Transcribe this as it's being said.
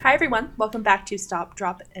Hi everyone, welcome back to Stop,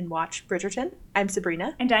 Drop, and Watch Bridgerton. I'm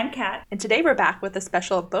Sabrina. And I'm Kat. And today we're back with a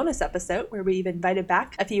special bonus episode where we've invited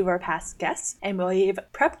back a few of our past guests and we've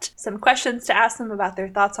prepped some questions to ask them about their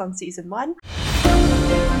thoughts on season 1.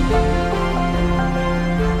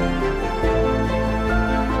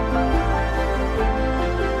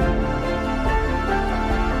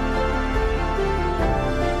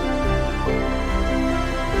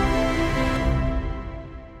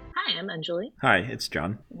 I'm Anjali. Hi, it's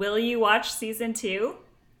John. Will you watch season 2?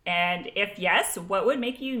 And if yes, what would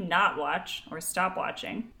make you not watch or stop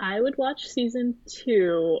watching? I would watch season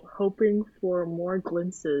 2 hoping for more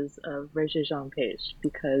glimpses of Regé-Jean Page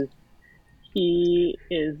because he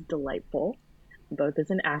is delightful, both as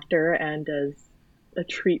an actor and as a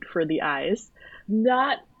treat for the eyes.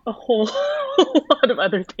 Not a whole lot of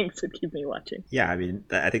other things would keep me watching. Yeah, I mean,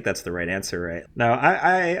 I think that's the right answer, right? No,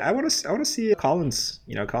 I want to see Colin's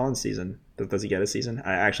season. Does he get a season?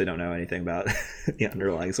 I actually don't know anything about the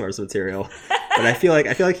underlying source material, but I feel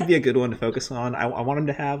like he'd be a good one to focus on. I want him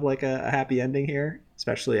to have like a happy ending here,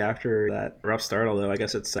 especially after that rough start. Although I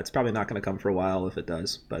guess it's probably not going to come for a while if it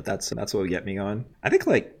does. But that's what would get me going. I think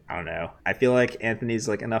I don't know. I feel like Anthony's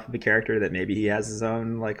like enough of a character that maybe he has his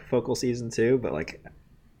own like focal season too. But like,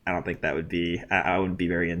 I don't think that would be. I wouldn't be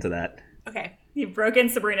very into that. Okay. You've broken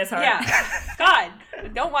Sabrina's heart. Yeah. God,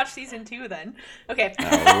 don't watch season 2 then. Okay.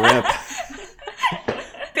 Oh, rip.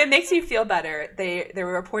 If it makes you feel better, there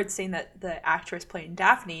were reports saying that the actress playing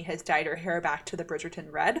Daphne has dyed her hair back to the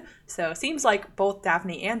Bridgerton red. So it seems like both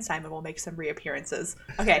Daphne and Simon will make some reappearances.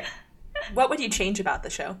 Okay. What would you change about the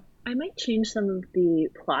show? I might change some of the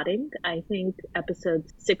plotting. I think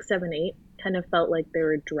episodes 6, 7, 8 kind of felt like they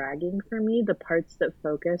were dragging for me, the parts that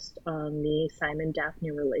focused on the Simon-Daphne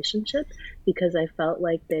relationship, because I felt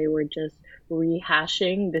like they were just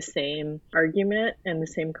rehashing the same argument and the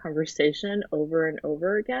same conversation over and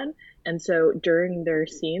over again. And so during their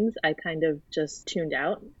scenes, I kind of just tuned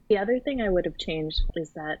out. The other thing I would have changed is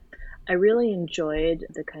that I really enjoyed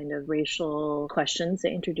the kind of racial questions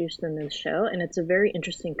they introduced in the show, and it's a very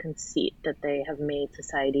interesting conceit that they have made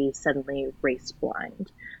society suddenly race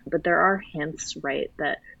blind. But there are hints, right,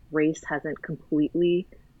 that race hasn't completely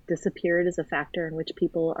disappeared as a factor in which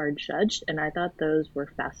people are judged, and I thought those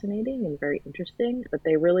were fascinating and very interesting, but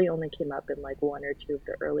they really only came up in like 1 or 2 of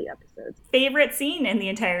the early episodes. Favorite scene in the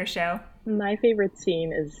entire show? My favorite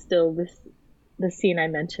scene is still the scene I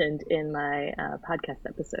mentioned in my podcast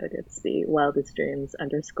episode. It's the wildest dreams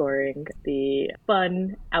underscoring the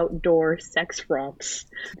fun outdoor sex romps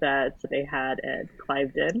that they had at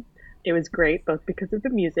Cliveden. It was great, both because of the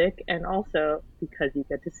music and also because you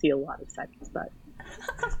get to see a lot of Simon's butt.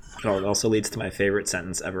 It also leads to my favorite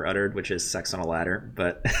sentence ever uttered, which is sex on a ladder,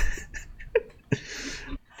 but...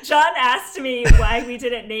 John asked me why we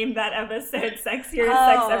didn't name that episode Sex Here,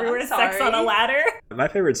 Sex Everywhere, Sex on a Ladder. My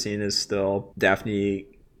favorite scene is still Daphne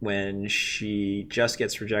when she just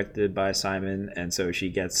gets rejected by Simon, and so she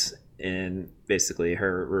gets in basically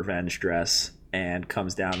her revenge dress and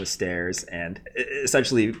comes down the stairs and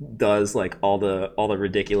essentially does like all the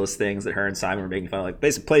ridiculous things that her and Simon were making fun of. Like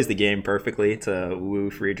basically plays the game perfectly to woo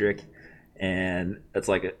Friedrich, and it's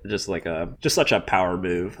like just such a power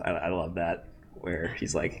move. I love that. Where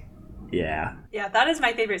he's like, yeah, that is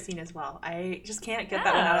my favorite scene as well. I just can't get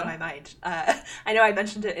that one out of my mind. I know I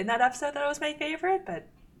mentioned it in that episode that it was my favorite, but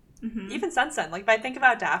even since then, like if I think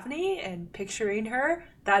about Daphne and picturing her,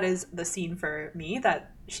 that is the scene for me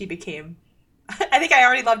that she became. I think I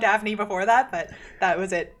already loved Daphne before that, but that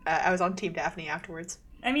was it. I was on Team Daphne afterwards.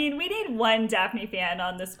 I mean, we need one Daphne fan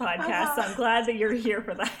on this podcast, so I'm glad that you're here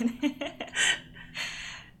for that.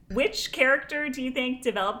 Which character do you think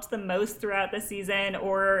developed the most throughout the season?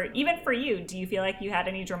 Or even for you, do you feel like you had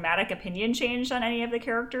any dramatic opinion change on any of the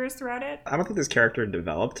characters throughout it? I don't think this character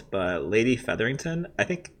developed, but Lady Featherington, I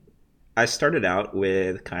think I started out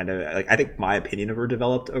with kind of, like, I think my opinion of her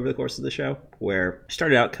developed over the course of the show, where she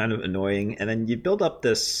started out kind of annoying, and then you build up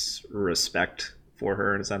this respect for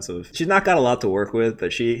her in a sense of, she's not got a lot to work with,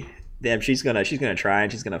 but she's gonna try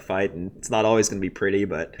and she's gonna fight, and it's not always gonna be pretty,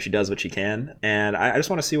 but she does what she can. And I just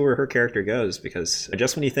want to see where her character goes, because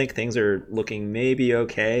just when you think things are looking maybe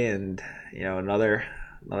okay, and another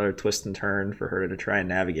twist and turn for her to try and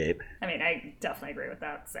navigate. I mean, I definitely agree with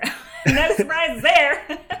that, so no surprise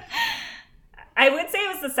there. I would say it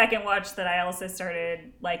was the second watch that I also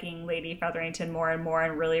started liking Lady Featherington more and more,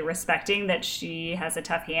 and really respecting that she has a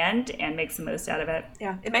tough hand and makes the most out of it.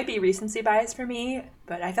 Yeah, it might be recency bias for me,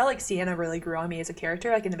 but I felt like Sienna really grew on me as a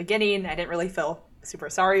character. Like in the beginning, I didn't really feel super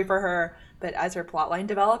sorry for her, but as her plotline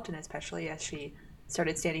developed, and especially as she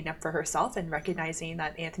started standing up for herself and recognizing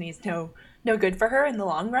that Anthony's no good for her in the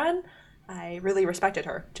long run, I really respected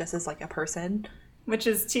her just as like a person. Which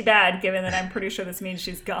is too bad, given that I'm pretty sure this means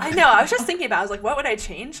she's gone. I know. I was just thinking about it. I was like, what would I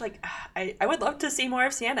change? Like, I would love to see more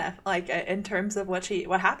of Sienna, like, in terms of what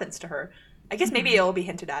happens to her. I guess maybe it'll be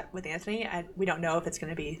hinted at with Anthony. We don't know if it's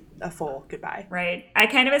going to be a full goodbye. Right. I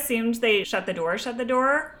kind of assumed they shut the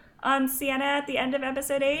door on Sienna at the end of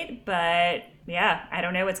episode 8, but yeah, I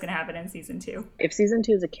don't know what's going to happen in season 2. If season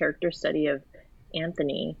 2 is a character study of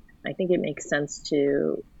Anthony, I think it makes sense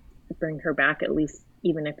to bring her back, at least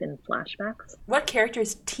even if in flashbacks. What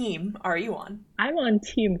character's team are you on? I'm on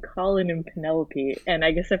Team Colin and Penelope, and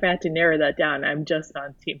I guess if I had to narrow that down, I'm just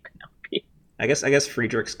on Team Penelope. I guess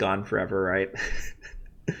Friedrich's gone forever, right?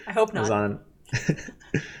 I hope not.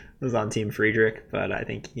 Was on Team Friedrich, but I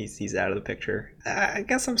think he's out of the picture. I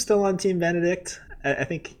guess I'm still on Team Benedict. I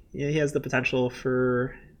think he has the potential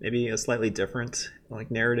for maybe a slightly different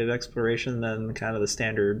like narrative exploration than kind of the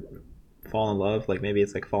standard fall in love. Like maybe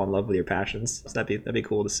it's like fall in love with your passions. So that'd be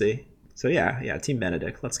cool to see. So yeah, Team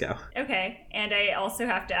Benedict. Let's go. Okay, and I also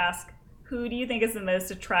have to ask, who do you think is the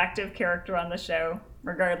most attractive character on the show,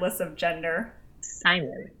 regardless of gender?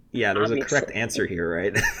 Simon. Yeah, there's obviously a correct answer here,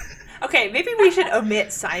 right? Okay, maybe we should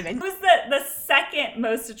omit Simon. Who's the second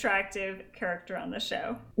most attractive character on the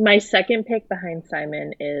show? My second pick behind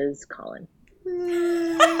Simon is Colin.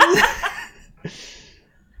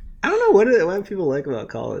 I don't know what people like about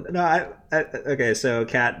Colin. No, okay, so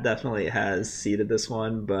Kat definitely has seeded this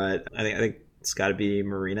one, but I think it's got to be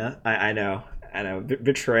Marina. I know.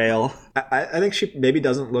 Betrayal. I think she maybe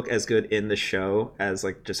doesn't look as good in the show as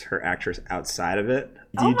like just her actress outside of it.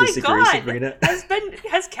 Do you disagree, Sabrina?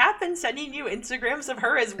 Has Kat been sending you Instagrams of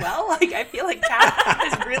her as well? Like, I feel like Kat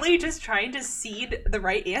is really just trying to seed the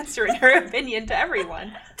right answer in her opinion to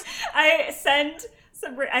everyone.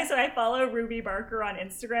 So I follow Ruby Barker on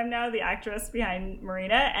Instagram now, the actress behind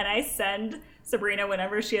Marina, and I send Sabrina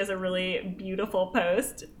whenever she has a really beautiful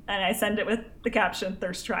post, and I send it with the caption,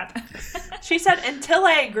 "Thirst Trap." She said, until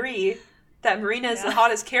I agree that Marina is the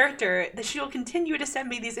hottest character, that she will continue to send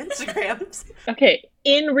me these Instagrams. Okay,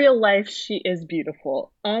 in real life, she is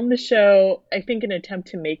beautiful. On the show, I think in an attempt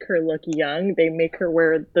to make her look young, they make her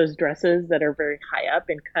wear those dresses that are very high up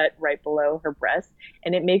and cut right below her breast,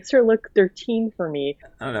 and it makes her look 13 for me.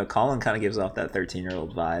 I don't know, Colin kind of gives off that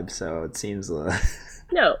 13-year-old vibe, so it seems...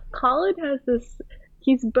 No, Colin has this...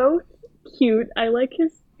 He's both cute. I like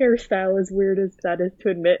his hairstyle, as weird as that is to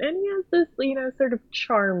admit, and he has this, sort of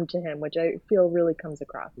charm to him, which I feel really comes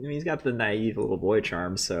across. I mean, he's got the naive little boy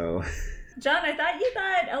charm, so... John, I thought you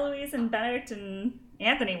thought Eloise and Benedict and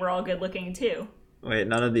Anthony were all good looking too. Wait,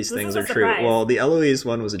 none of these things are true. Well, the Eloise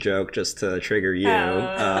one was a joke just to trigger you.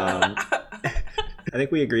 I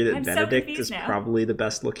think we agree that Benedict is probably the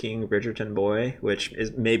best looking Bridgerton boy, which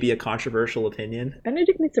is maybe a controversial opinion.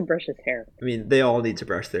 Benedict needs to brush his hair. I mean, they all need to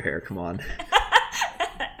brush their hair, come on.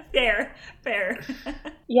 Fair.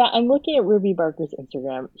 Yeah, I'm looking at Ruby Barker's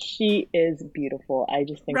Instagram. She is beautiful. I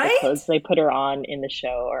just think the clothes they put her on in the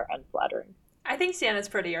show are unflattering. I think Sienna's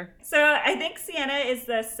prettier. So I think Sienna is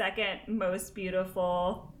the second most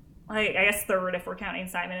beautiful. I guess third if we're counting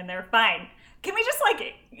Simon in there. Fine. Can we just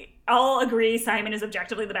all agree Simon is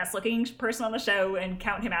objectively the best looking person on the show and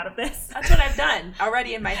count him out of this? That's what I've done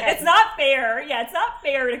already in my head. It's not fair. Yeah, it's not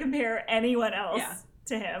fair to compare anyone else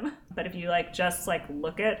to him. But if you just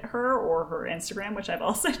look at her or her Instagram, which I've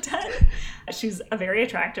also done, she's a very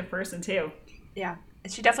attractive person too. Yeah.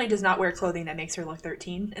 She definitely does not wear clothing that makes her look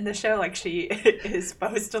 13 in the show. Like, she is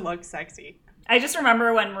supposed to look sexy. I just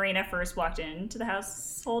remember when Marina first walked into the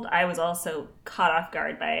household, I was also caught off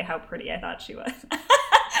guard by how pretty I thought she was.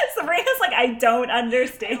 Sabrina's I don't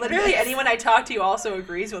understand. Literally anyone I talk to also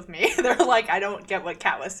agrees with me. They're like, I don't get what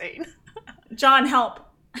Kat was saying. John, help.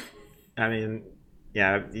 I mean,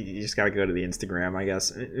 yeah, you just gotta go to the Instagram, I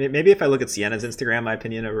guess. Maybe if I look at Sienna's Instagram, my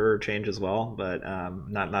opinion of her change as well, but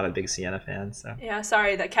not a big Sienna fan, so. Yeah,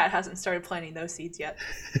 sorry that Kat hasn't started planting those seeds yet.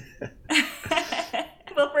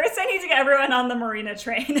 Well, first I need to get everyone on the Marina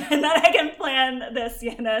train, and then I can plan the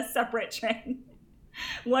Sienna separate train.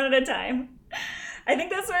 One at a time. I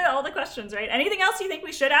think those are all the questions, right? Anything else you think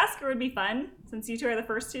we should ask or would be fun, since you two are the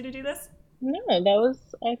first two to do this? No,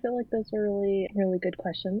 I feel like those are really, really good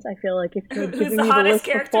questions. I feel like if you had given the me the list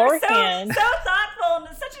character? beforehand... So thoughtful,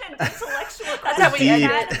 and such an intellectual question. That's how we end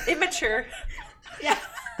it. Immature. Yeah.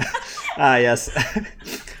 Yes.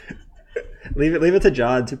 Leave it to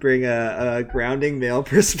John to bring a grounding male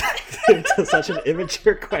perspective to such an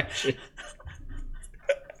immature question.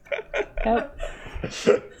 Yep.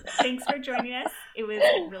 Thanks for joining us. It was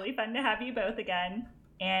really fun to have you both again.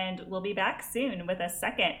 And we'll be back soon with a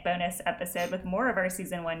second bonus episode with more of our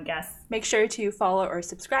season 1 guests. Make sure to follow or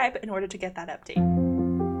subscribe in order to get that update.